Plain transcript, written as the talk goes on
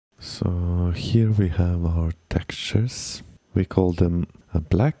So here we have our textures. We call them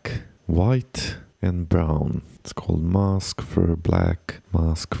black, white and brown. It's called mask, fur black,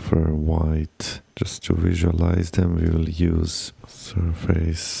 mask, fur white. Just to visualize them, we will use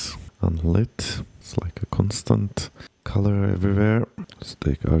surface unlit. It's like a constant color everywhere. Let's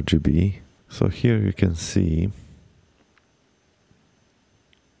take RGB. So here you can see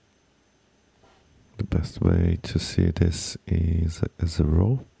the best way to see this is as a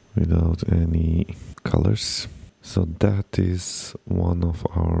row without any colors. So that is one of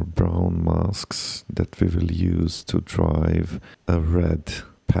our brown masks that we will use to drive a red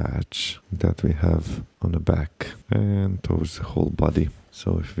patch that we have on the back and towards the whole body.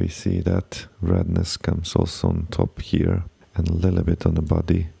 So if we see that redness comes also on top here and a little bit on the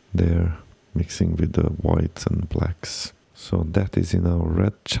body there, mixing with the whites and blacks. So that is in our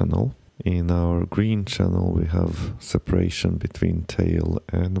red channel. In our green channel we have separation between tail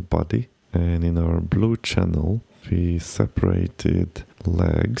and body, and in our blue channel we separated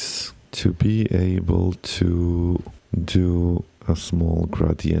legs to be able to do a small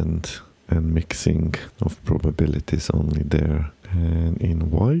gradient and mixing of probabilities only there. And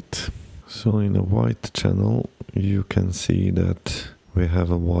in white, so in a white channel you can see that we have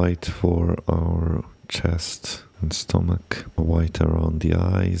a white for our chest and stomach, a white around the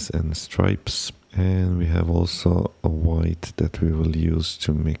eyes and stripes, and we have also a white that we will use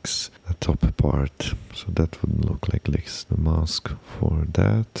to mix the top part. So that would look like this, the mask for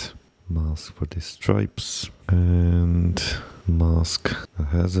that, mask for the stripes, and mask that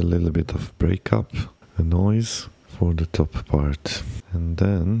has a little bit of breakup, a noise for the top part. And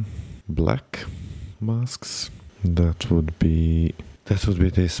then black masks, that would be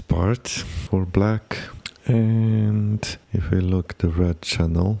this part for black. And if we look the red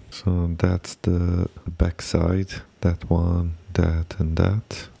channel, so that's the back side, that one, that and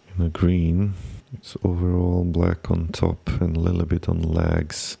that. In the green, it's overall black on top and a little bit on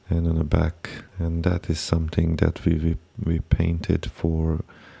legs and on the back. And that is something that we painted for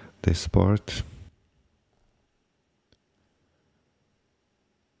this part.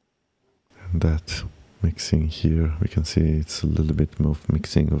 And that mixing here, we can see it's a little bit of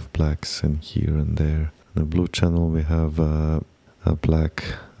mixing of blacks and here and there. In the blue channel we have a black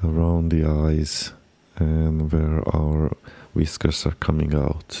around the eyes and where our whiskers are coming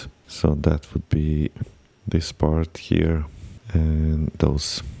out. So that would be this part here and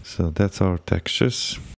those. So that's our textures.